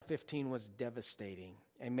15 was devastating.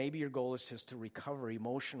 And maybe your goal is just to recover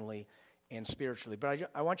emotionally and spiritually. But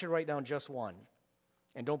I want you to write down just one.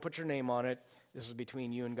 And don't put your name on it. This is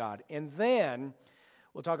between you and God. And then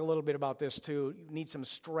we'll talk a little bit about this too. You need some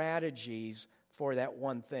strategies for that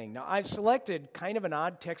one thing. Now, I've selected kind of an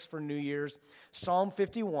odd text for New Year's, Psalm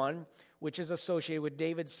 51, which is associated with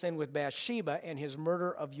David's sin with Bathsheba and his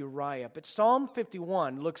murder of Uriah. But Psalm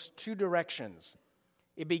 51 looks two directions.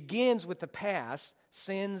 It begins with the past,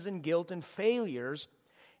 sins and guilt and failures,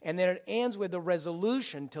 and then it ends with a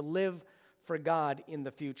resolution to live for God in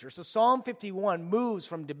the future. So Psalm 51 moves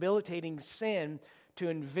from debilitating sin to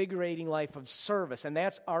invigorating life of service, and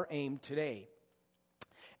that's our aim today.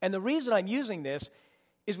 And the reason I'm using this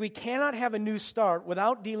is we cannot have a new start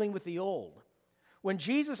without dealing with the old. When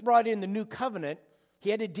Jesus brought in the new covenant, he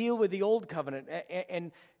had to deal with the old covenant,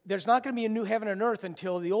 and there's not going to be a new heaven and earth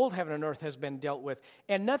until the old heaven and earth has been dealt with.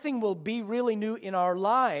 And nothing will be really new in our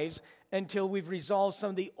lives until we've resolved some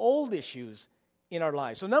of the old issues in our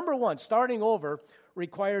lives. So number one, starting over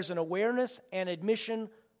requires an awareness and admission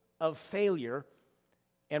of failure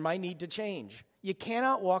and my need to change. You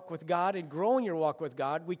cannot walk with God and grow in your walk with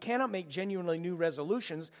God. We cannot make genuinely new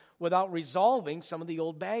resolutions without resolving some of the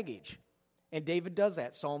old baggage. And David does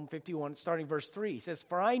that, Psalm 51, starting verse 3. He says,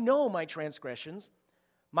 "For I know my transgressions.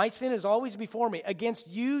 My sin is always before me. Against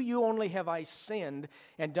you, you only have I sinned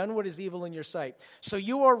and done what is evil in your sight. So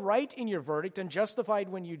you are right in your verdict and justified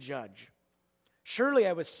when you judge. Surely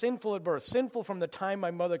I was sinful at birth, sinful from the time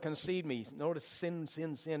my mother conceived me." Notice sin,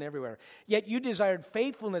 sin, sin everywhere. "Yet you desired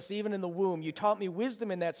faithfulness even in the womb. You taught me wisdom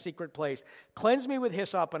in that secret place. Cleanse me with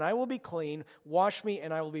hyssop, and I will be clean. Wash me,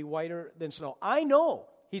 and I will be whiter than snow." I know,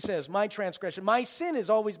 he says, my transgression, my sin is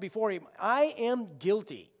always before him. I am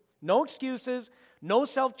guilty. No excuses, no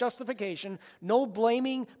self-justification, no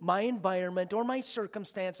blaming my environment or my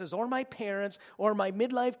circumstances or my parents or my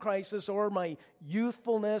midlife crisis or my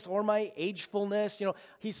youthfulness or my agefulness.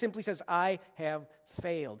 He simply says, I have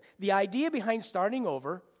failed. The idea behind starting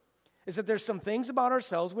over is that there's some things about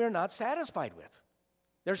ourselves we are not satisfied with.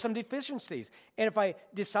 There's some deficiencies. And if I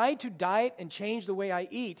decide to diet and change the way I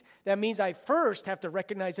eat, that means I first have to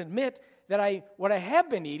recognize and admit that what I have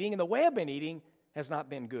been eating and the way I've been eating has not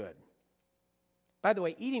been good. By the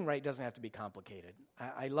way, eating right doesn't have to be complicated.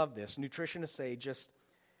 I love this. Nutritionists say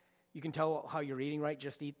you can tell how you're eating right,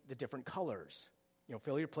 just eat the different colors.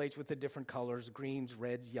 Fill your plates with the different colors, greens,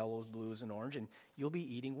 reds, yellows, blues, and orange, and you'll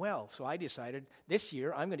be eating well. So I decided this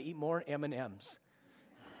year I'm going to eat more M&Ms.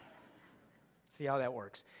 See how that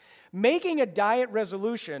works. Making a diet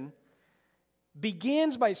resolution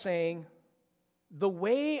begins by saying, the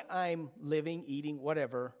way I'm living, eating,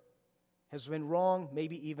 whatever, has been wrong,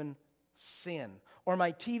 maybe even sin. Or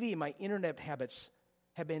my TV, my internet habits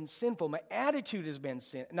have been sinful. My attitude has been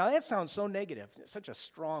sin. Now that sounds so negative. It's such a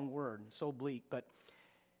strong word, so bleak. But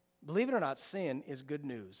believe it or not, sin is good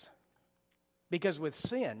news. Because with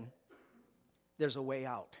sin, there's a way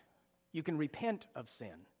out. You can repent of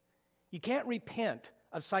sin. You can't repent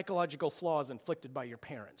of psychological flaws inflicted by your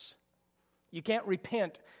parents. You can't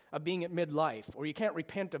repent of being at midlife, or you can't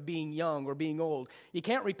repent of being young or being old. You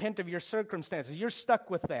can't repent of your circumstances. You're stuck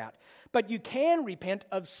with that. But you can repent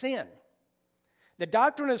of sin. The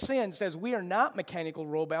doctrine of sin says we are not mechanical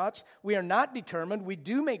robots. We are not determined. We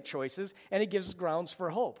do make choices, and it gives us grounds for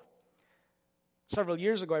hope. Several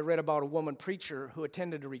years ago, I read about a woman preacher who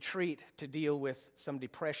attended a retreat to deal with some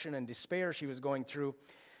depression and despair she was going through.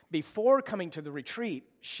 Before coming to the retreat,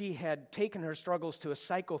 she had taken her struggles to a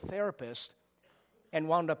psychotherapist and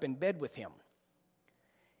wound up in bed with him.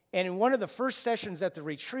 And in one of the first sessions at the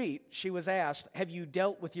retreat, she was asked, "Have you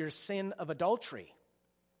dealt with your sin of adultery?"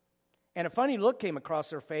 And a funny look came across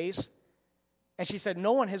her face, and she said,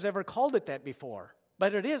 "No one has ever called it that before,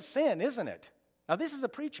 but it is sin, isn't it?" Now, this is a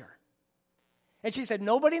preacher. And she said,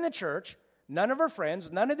 nobody in the church, none of her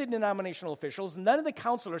friends, none of the denominational officials, none of the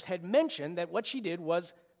counselors had mentioned that what she did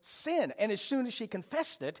was sin. And as soon as she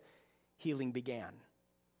confessed it, healing began.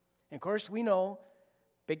 And of course, we know,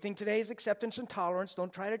 big thing today is acceptance and tolerance.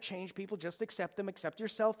 Don't try to change people, just accept them. Accept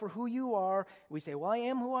yourself for who you are. We say, well, I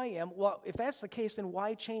am who I am. Well, if that's the case, then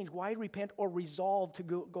why change? Why repent or resolve to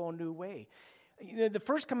go a new way? The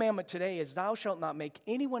first commandment today is, thou shalt not make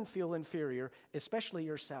anyone feel inferior, especially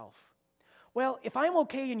yourself. Well, if I'm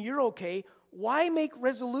okay and you're okay, why make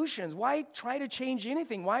resolutions? Why try to change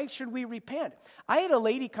anything? Why should we repent? I had a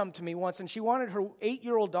lady come to me once, and she wanted her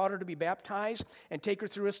 8-year-old daughter to be baptized and take her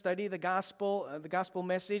through a study of the gospel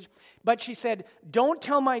message. But she said, don't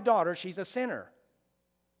tell my daughter she's a sinner.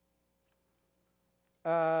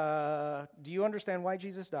 Do you understand why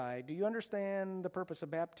Jesus died? Do you understand the purpose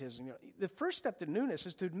of baptism? The first step to newness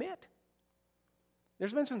is to admit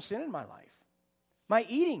There's been some sin in my life. My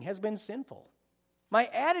eating has been sinful. My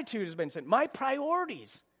attitude has been sinful. My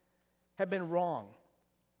priorities have been wrong.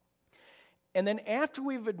 And then after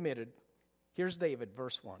we've admitted, here's David,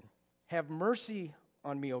 verse 1. Have mercy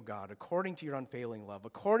on me, O God, according to your unfailing love,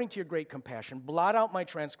 according to your great compassion. Blot out my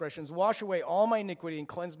transgressions, wash away all my iniquity, and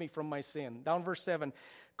cleanse me from my sin. Down verse 7.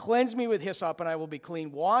 Cleanse me with hyssop, and I will be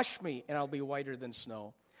clean. Wash me, and I'll be whiter than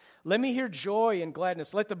snow. Let me hear joy and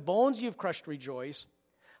gladness. Let the bones you have crushed rejoice.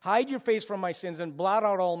 Hide your face from my sins and blot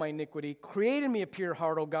out all my iniquity. Create in me a pure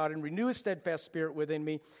heart, O God, and renew a steadfast spirit within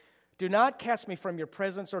me. Do not cast me from your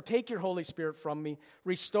presence or take your Holy Spirit from me.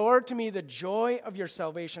 Restore to me the joy of your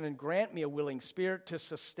salvation and grant me a willing spirit to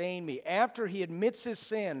sustain me. After he admits his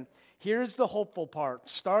sin, here's the hopeful part.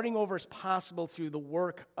 Starting over is possible through the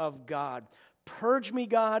work of God. Purge me,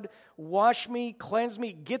 God. Wash me. Cleanse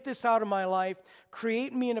me. Get this out of my life.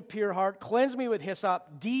 Create me in a pure heart. Cleanse me with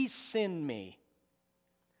hyssop. De-sin me.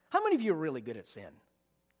 How many of you are really good at sin?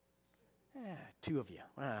 Two of you.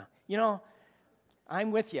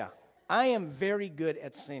 I'm with you. I am very good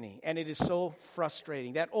at sinning, and it is so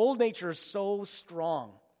frustrating. That old nature is so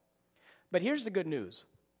strong. But here's the good news.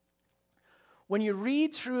 When you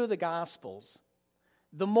read through the Gospels,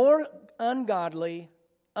 the more ungodly,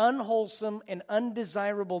 unwholesome, and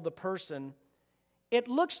undesirable the person, it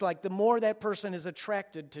looks like the more that person is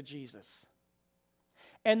attracted to Jesus.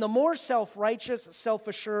 And the more self-righteous,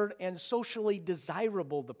 self-assured, and socially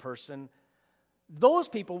desirable the person, those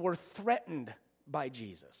people were threatened by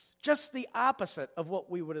Jesus. Just the opposite of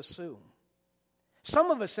what we would assume.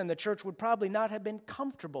 Some of us in the church would probably not have been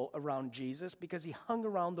comfortable around Jesus because he hung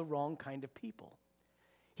around the wrong kind of people.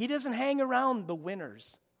 He doesn't hang around the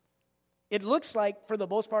winners. It looks like, for the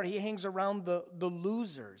most part, he hangs around the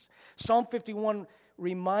losers. Psalm 51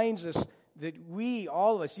 reminds us that we,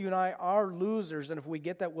 all of us, you and I, are losers, and if we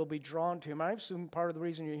get that, we'll be drawn to him. I assume part of the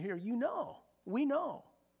reason you're here, we know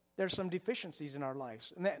there's some deficiencies in our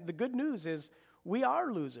lives. And the good news is we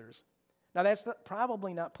are losers. Now, that's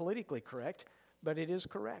probably not politically correct, but it is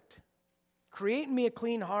correct. Create in me a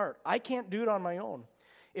clean heart. I can't do it on my own.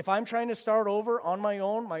 If I'm trying to start over on my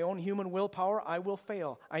own human willpower, I will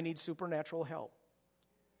fail. I need supernatural help.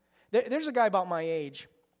 There's a guy about my age,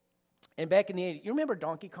 and back in the 80s, you remember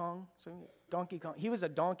Donkey Kong? He was a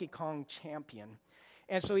Donkey Kong champion.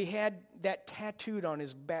 And so he had that tattooed on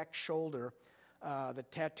his back shoulder. The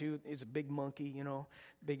tattoo is a big monkey,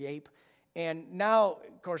 big ape. And now,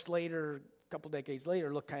 of course, later, a couple decades later,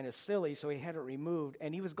 it looked kind of silly, so he had it removed.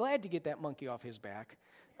 And he was glad to get that monkey off his back.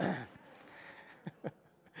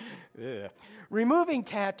 Removing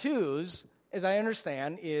tattoos, as I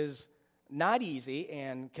understand, is not easy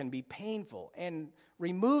and can be painful. And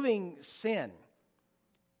removing sin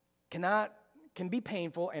can be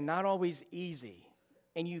painful and not always easy.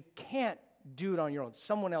 And you can't do it on your own.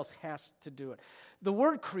 Someone else has to do it. The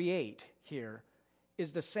word create here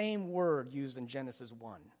is the same word used in Genesis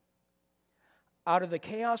 1. Out of the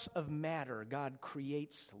chaos of matter, God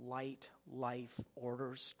creates light, life,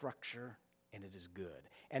 order, structure, and it is good.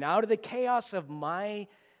 And out of the chaos of the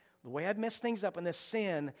way I've messed things up in this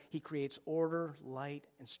sin, he creates order, light,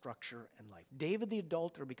 and structure and life. David the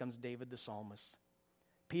adulterer becomes David the psalmist.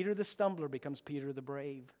 Peter the stumbler becomes Peter the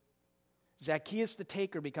brave. Zacchaeus the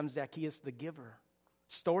taker becomes Zacchaeus the giver.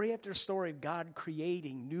 Story after story of God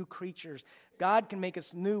creating new creatures. God can make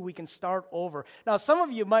us new. We can start over. Now, some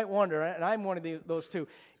of you might wonder, and I'm one of those too,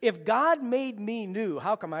 if God made me new,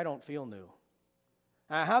 how come I don't feel new?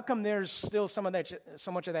 How come there's still so much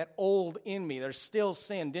of that old in me? There's still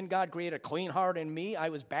sin. Didn't God create a clean heart in me? I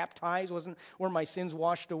was baptized. Were my sins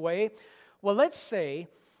washed away? Well, let's say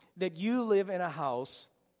that you live in a house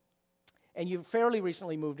and you fairly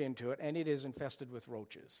recently moved into it, and it is infested with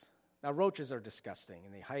roaches. Now, roaches are disgusting,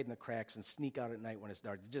 and they hide in the cracks and sneak out at night when it's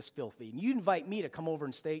dark. They're just filthy. And you invite me to come over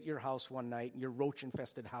and stay at your house one night, in your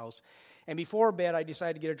roach-infested house. And before bed, I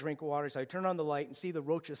decided to get a drink of water, so I turn on the light and see the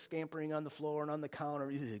roaches scampering on the floor and on the counter.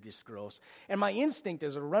 It's just gross. And my instinct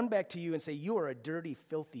is to run back to you and say, you are a dirty,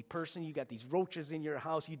 filthy person. You got these roaches in your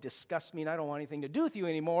house. You disgust me, and I don't want anything to do with you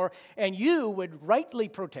anymore. And you would rightly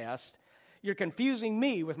protest, you're confusing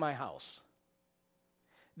me with my house.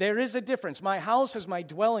 There is a difference. My house is my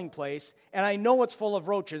dwelling place, and I know it's full of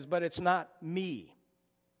roaches, but it's not me.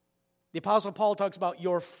 The Apostle Paul talks about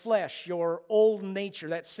your flesh, your old nature,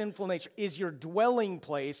 that sinful nature, is your dwelling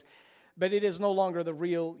place, but it is no longer the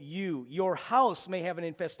real you. Your house may have an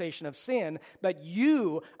infestation of sin, but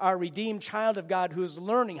you are a redeemed child of God who is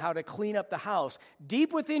learning how to clean up the house.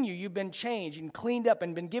 Deep within you, you've been changed and cleaned up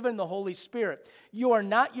and been given the Holy Spirit. You are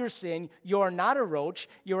not your sin. You are not a roach.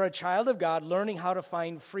 You're a child of God learning how to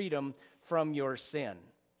find freedom from your sin.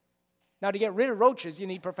 Now, to get rid of roaches, you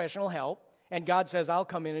need professional help, and God says, I'll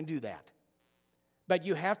come in and do that. But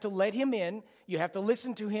you have to let him in, you have to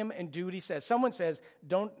listen to him and do what he says. Someone said,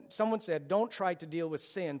 don't try to deal with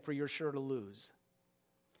sin, for you're sure to lose.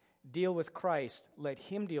 Deal with Christ, let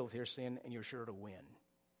him deal with your sin, and you're sure to win.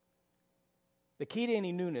 The key to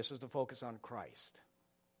any newness is to focus on Christ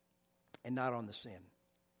and not on the sin.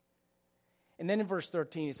 And then in verse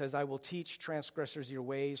 13, he says, I will teach transgressors your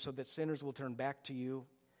ways so that sinners will turn back to you.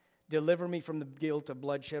 Deliver me from the guilt of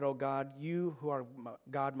bloodshed, O God, you who are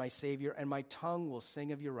God, my Savior, and my tongue will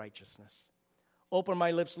sing of your righteousness. Open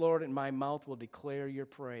my lips, Lord, and my mouth will declare your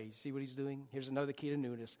praise. See what he's doing? Here's another key to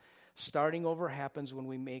newness. Starting over happens when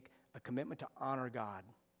we make a commitment to honor God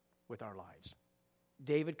with our lives.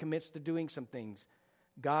 David commits to doing some things.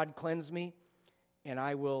 God, cleanse me, and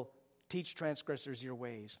I will teach transgressors your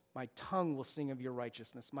ways. My tongue will sing of your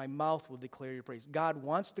righteousness. My mouth will declare your praise. God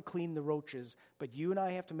wants to clean the roaches, but you and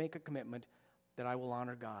I have to make a commitment that I will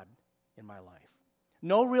honor God in my life.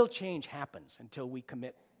 No real change happens until we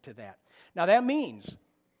commit to that. Now that means,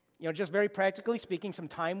 just very practically speaking, some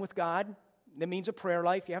time with God. That means a prayer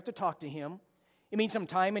life. You have to talk to him. It means some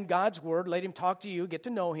time in God's word. Let him talk to you. Get to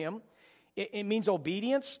know him. It means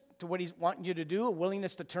obedience to what he's wanting you to do, a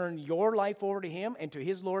willingness to turn your life over to him and to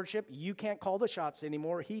his lordship. You can't call the shots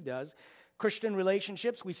anymore. He does. Christian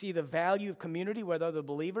relationships, we see the value of community with other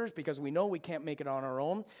believers because we know we can't make it on our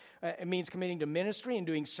own. It means committing to ministry and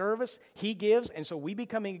doing service. He gives, and so we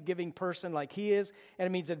become a giving person like he is, and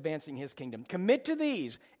it means advancing his kingdom. Commit to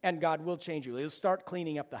these, and God will change you. He'll start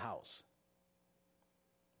cleaning up the house.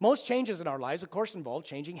 Most changes in our lives, of course, involve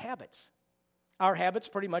changing habits. Our habits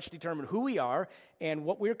pretty much determine who we are and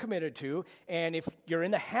what we're committed to. And if you're in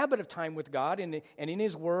the habit of time with God and in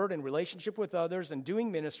his word and relationship with others and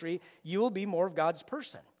doing ministry, you will be more of God's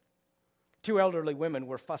person. 2 elderly women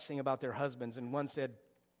were fussing about their husbands, and one said,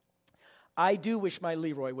 I do wish my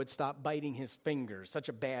Leroy would stop biting his fingers. Such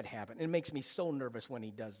a bad habit. And it makes me so nervous when he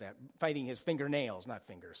does that, biting his fingernails, not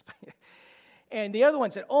fingers. And the other one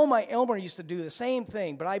said, oh, my Elmer used to do the same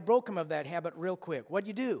thing, but I broke him of that habit real quick. What'd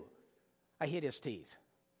you do? I hit his teeth.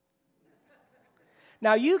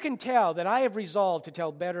 Now, you can tell that I have resolved to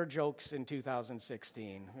tell better jokes in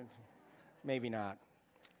 2016. Maybe not.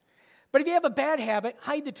 But if you have a bad habit,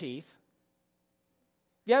 hide the teeth.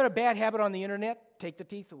 If you have a bad habit on the internet, take the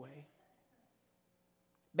teeth away.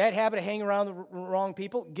 Bad habit of hanging around the wrong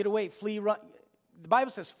people, get away, flee, run. The Bible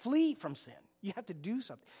says flee from sin. You have to do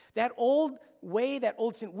something. That old way, that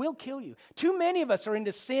old sin will kill you. Too many of us are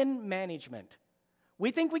into sin management. We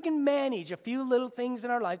think we can manage a few little things in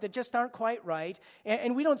our life that just aren't quite right,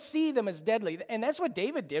 and we don't see them as deadly. And that's what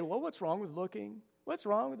David did. Well, what's wrong with looking? What's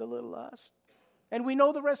wrong with a little lust? And we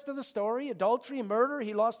know the rest of the story. Adultery and murder.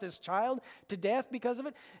 He lost his child to death because of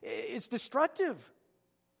it. It's destructive.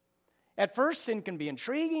 At first, sin can be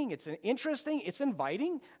intriguing. It's interesting. It's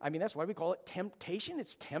inviting. I mean, that's why we call it temptation.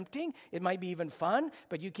 It's tempting. It might be even fun,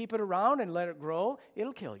 but you keep it around and let it grow,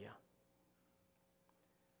 it'll kill you.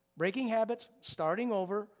 Breaking habits, starting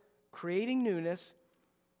over, creating newness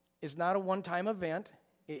is not a one-time event.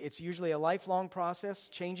 It's usually a lifelong process.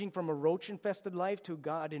 Changing from a roach-infested life to a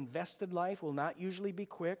God-invested life will not usually be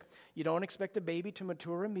quick. You don't expect a baby to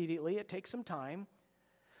mature immediately. It takes some time.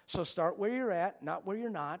 So start where you're at, not where you're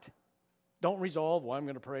not. Don't resolve, well, I'm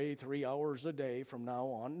going to pray 3 hours a day from now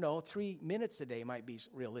on. No, 3 minutes a day might be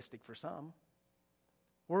realistic for some.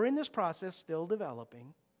 We're in this process still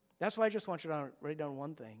developing. That's why I just want you to write down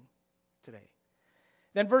one thing today.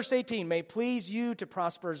 Then verse 18, may please you to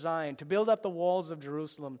prosper Zion, to build up the walls of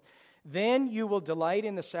Jerusalem. Then you will delight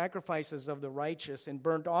in the sacrifices of the righteous and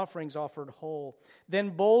burnt offerings offered whole. Then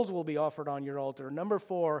bulls will be offered on your altar. Number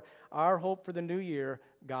 4, our hope for the new year,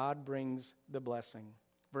 God brings the blessing.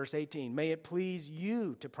 Verse 18, may it please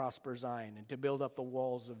you to prosper Zion and to build up the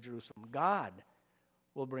walls of Jerusalem. God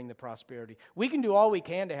will bring the prosperity. We can do all we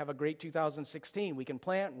can to have a great 2016. We can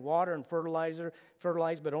plant and water and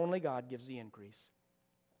fertilize, but only God gives the increase.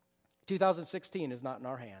 2016 is not in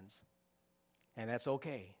our hands, and that's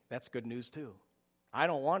okay. That's good news too. I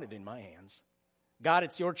don't want it in my hands. God,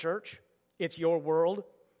 it's your church. It's your world.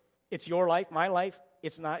 It's your life, my life.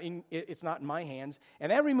 It's not in my hands,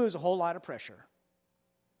 and that removes a whole lot of pressure.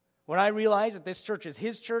 When I realize that this church is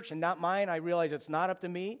his church and not mine, I realize it's not up to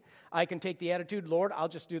me. I can take the attitude, Lord, I'll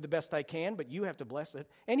just do the best I can, but you have to bless it.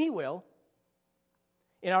 And he will.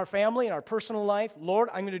 In our family, in our personal life, Lord,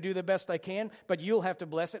 I'm going to do the best I can, but you'll have to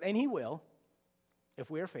bless it. And he will,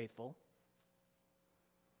 if we are faithful.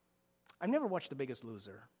 I've never watched The Biggest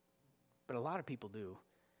Loser, but a lot of people do.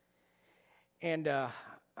 And I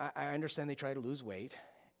understand they try to lose weight.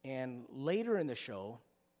 And later in the show,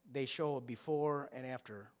 they show a before and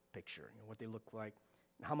after picture, what they look like,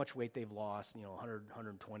 how much weight they've lost, 100,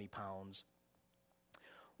 120 pounds.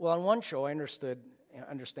 Well, on one show, I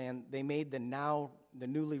understand they made the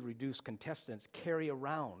newly reduced contestants carry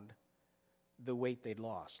around the weight they'd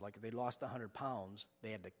lost. Like if they lost 100 pounds,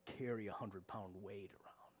 they had to carry a 100-pound weight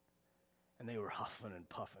around. And they were huffing and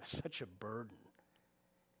puffing. Such a burden.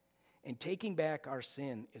 And taking back our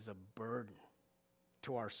sin is a burden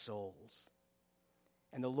to our souls.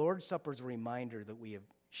 And the Lord's Supper is a reminder that we have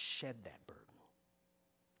shed that burden.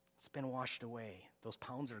 It's been washed away. Those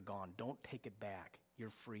pounds are gone. Don't take it back. You're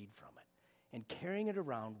freed from it. And carrying it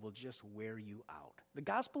around will just wear you out. The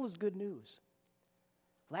gospel is good news.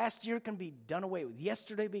 Last year can be done away with.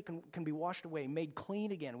 Yesterday can be washed away, made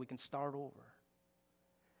clean again. We can start over.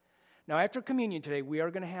 Now, after communion today, we are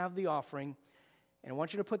going to have the offering. And I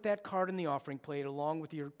want you to put that card in the offering plate along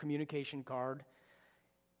with your communication card.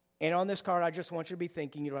 And on this card, I just want you to be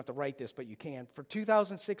thinking, you don't have to write this, but you can. For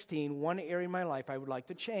 2016, one area in my life I would like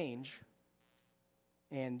to change.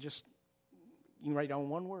 And just, you can write down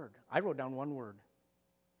one word. I wrote down one word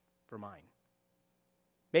for mine.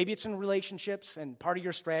 Maybe it's in relationships, and part of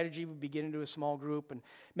your strategy would be get into a small group. And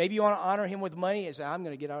maybe you want to honor him with money and say, I'm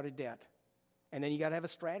going to get out of debt. And then you got to have a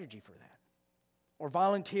strategy for that. Or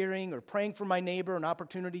volunteering, or praying for my neighbor, and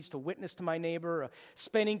opportunities to witness to my neighbor, or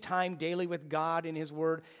spending time daily with God in His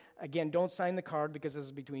Word. Again, don't sign the card because this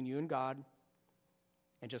is between you and God.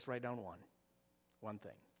 And just write down one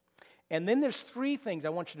thing. And then there's 3 things I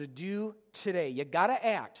want you to do today. You got to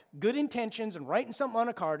act. Good intentions and writing something on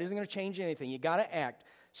a card isn't going to change anything. You got to act.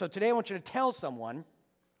 So today I want you to tell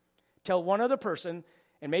one other person,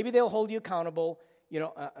 and maybe they'll hold you accountable.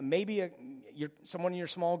 Maybe someone in your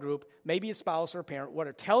small group, maybe a spouse or a parent,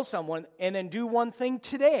 whatever. Tell someone, and then do one thing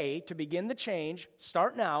today to begin the change.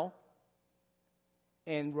 Start now,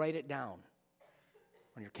 and write it down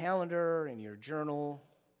on your calendar, in your journal,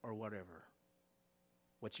 or whatever.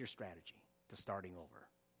 What's your strategy to starting over?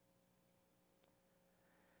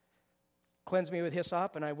 Cleanse me with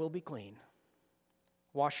hyssop, and I will be clean.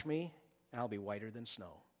 Wash me, and I'll be whiter than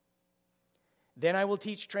snow. Then I will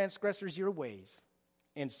teach transgressors your ways,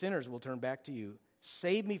 and sinners will turn back to you.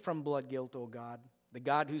 Save me from blood guilt, O God, the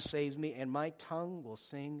God who saves me, and my tongue will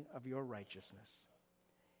sing of your righteousness.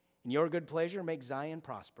 In your good pleasure, make Zion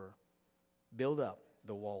prosper. Build up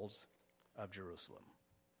the walls of Jerusalem.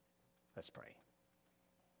 Let's pray.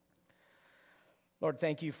 Lord,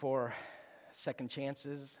 thank you for second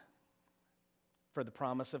chances, for the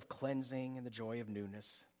promise of cleansing and the joy of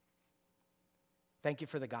newness. Thank you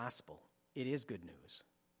for the gospel. It is good news.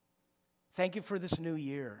 Thank you for this new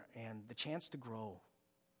year and the chance to grow,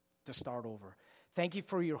 to start over. Thank you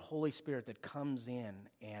for your Holy Spirit that comes in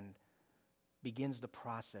and begins the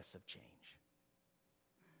process of change.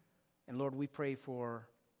 And Lord, we pray for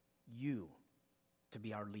you to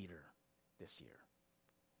be our leader this year.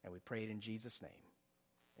 And we pray it in Jesus' name.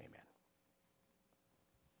 Amen.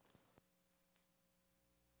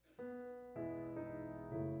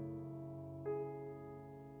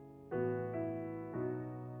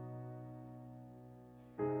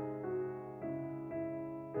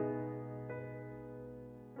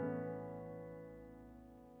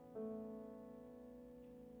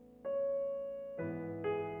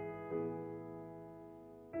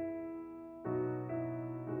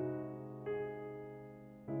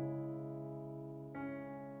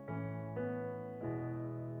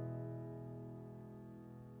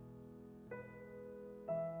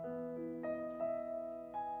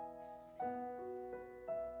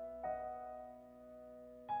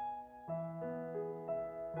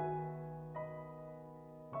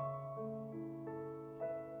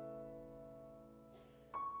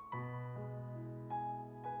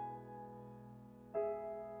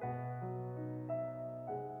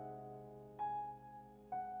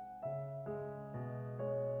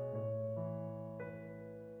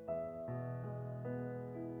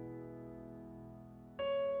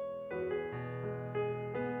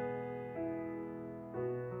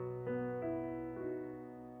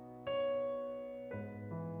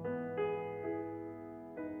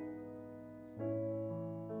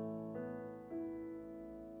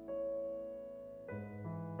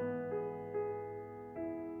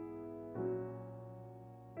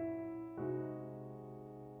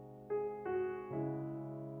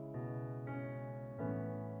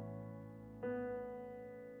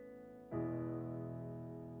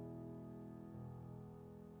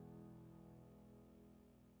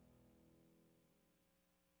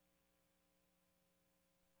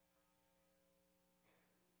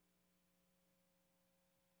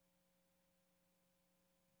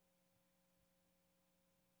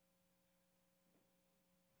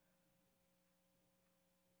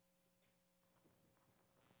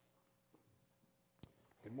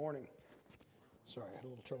 Good morning. Sorry, I had a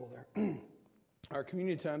little trouble there. Our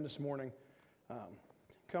communion time this morning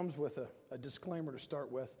comes with a disclaimer to start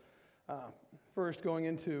with. First, going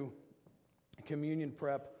into communion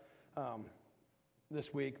prep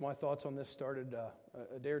this week, my thoughts on this started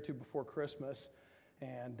a day or two before Christmas,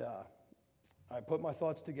 and I put my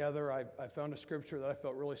thoughts together. I found a scripture that I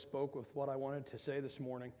felt really spoke with what I wanted to say this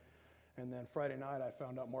morning, and then Friday night I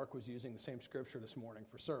found out Mark was using the same scripture this morning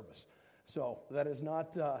for service. So that is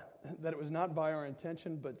not that it was not by our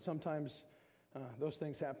intention, but sometimes those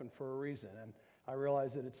things happen for a reason. And I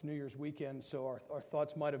realize that it's New Year's weekend, so our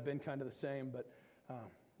thoughts might have been kind of the same, but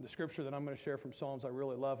the scripture that I'm going to share from Psalms I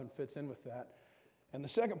really love and fits in with that. And the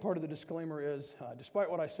second part of the disclaimer is, despite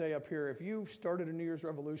what I say up here, if you started a New Year's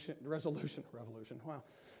resolution, wow.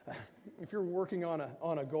 If you're working on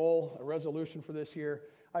a goal, a resolution for this year,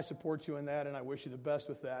 I support you in that, and I wish you the best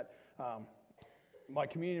with that. My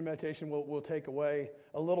communion meditation will take away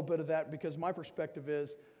a little bit of that, because my perspective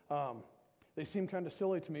is they seem kind of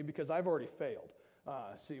silly to me because I've already failed.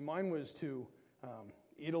 See, mine was to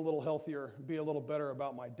eat a little healthier, be a little better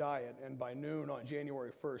about my diet, and by noon on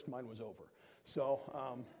January 1st, mine was over.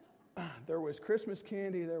 So there was Christmas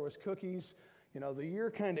candy, there was cookies. You know, the year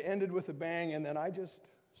kind of ended with a bang, and then I just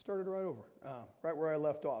started right over, right where I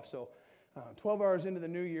left off. So 12 hours into the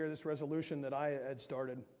new year, this resolution that I had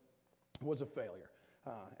started was a failure.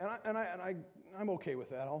 I'm okay with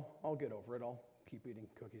that. I'll get over it. I'll keep eating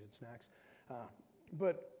cookies and snacks.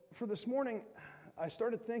 But for this morning, I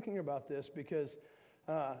started thinking about this because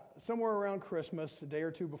somewhere around Christmas, a day or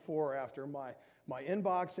two before or after, my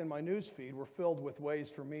inbox and my news feed were filled with ways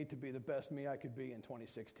for me to be the best me I could be in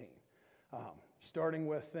 2016. Starting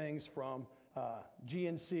with things from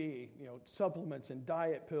GNC, supplements and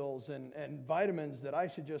diet pills and vitamins that I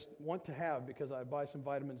should just want to have because I buy some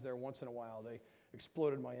vitamins there once in a while. They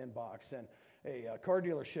exploded my inbox. And a car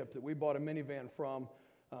dealership that we bought a minivan from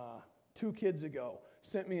 2 kids ago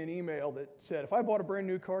sent me an email that said, if I bought a brand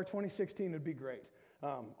new car, 2016 would be great.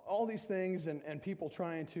 All these things and people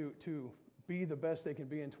trying to be the best they can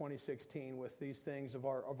be in 2016 with these things of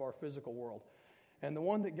our physical world. And the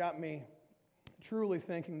one that got me truly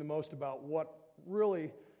thinking the most about what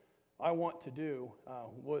really I want to do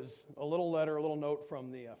was a little letter, a little note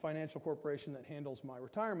from the financial corporation that handles my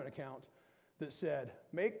retirement account that said,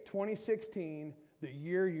 make 2016 the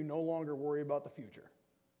year you no longer worry about the future.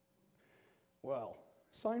 Well,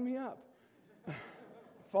 sign me up.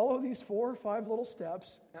 Follow these 4 or 5 little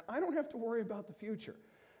steps, and I don't have to worry about the future.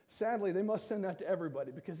 Sadly, they must send that to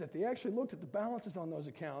everybody, because if they actually looked at the balances on those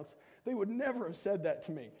accounts, they would never have said that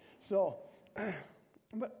to me. So,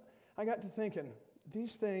 but I got to thinking,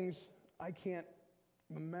 these things, I can't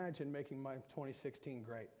imagine making my 2016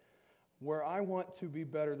 great. Where I want to be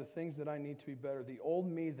better, the things that I need to be better, the old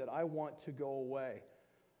me that I want to go away,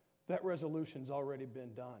 that resolution's already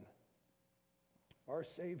been done. Our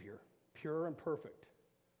Savior, pure and perfect,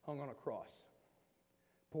 hung on a cross,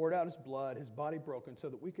 poured out his blood, his body broken, so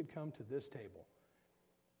that we could come to this table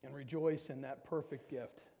and rejoice in that perfect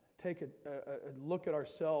gift. Take a look at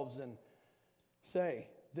ourselves and say,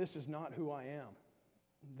 this is not who I am.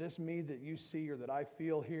 This me that you see or that I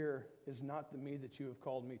feel here is not the me that you have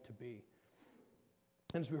called me to be.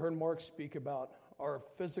 And as we heard Mark speak about our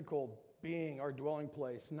physical being, our dwelling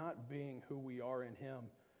place, not being who we are in him,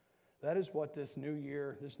 that is what this new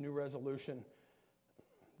year, this new resolution,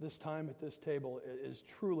 this time at this table is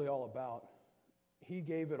truly all about. He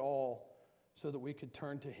gave it all so that we could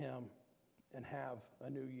turn to him and have a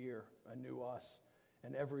new year, a new us,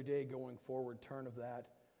 and every day going forward, turn of that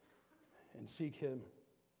and seek him.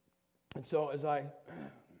 And so as I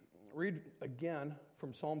read again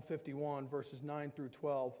from Psalm 51, verses 9 through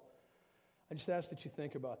 12, I just ask that you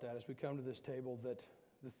think about that as we come to this table, that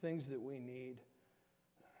the things that we need,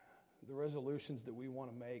 the resolutions that we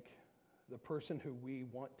want to make, the person who we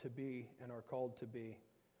want to be and are called to be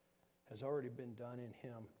has already been done in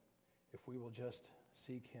him if we will just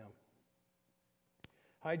seek him.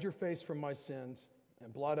 Hide your face from my sins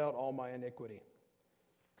and blot out all my iniquity.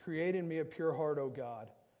 Create in me a pure heart, O God,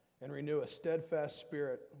 and renew a steadfast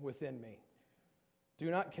spirit within me. Do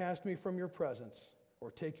not cast me from your presence or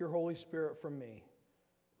take your Holy Spirit from me.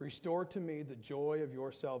 Restore to me the joy of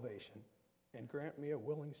your salvation and grant me a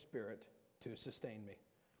willing spirit to sustain me.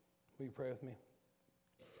 Will you pray with me?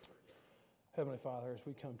 Heavenly Father, as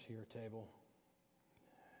we come to your table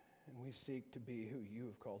and we seek to be who you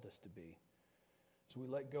have called us to be, as we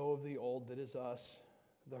let go of the old that is us,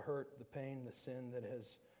 the hurt, the pain, the sin that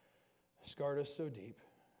has scarred us so deep,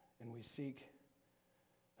 and we seek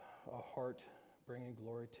a heart bringing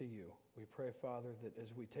glory to you. We pray, Father, that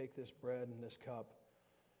as we take this bread and this cup,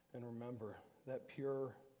 and remember that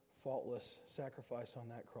pure, faultless sacrifice on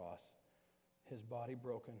that cross, his body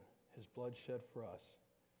broken, his blood shed for us.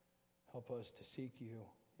 Help us to seek you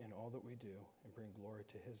in all that we do and bring glory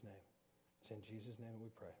to his name. It's in Jesus' name that we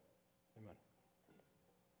pray. Amen.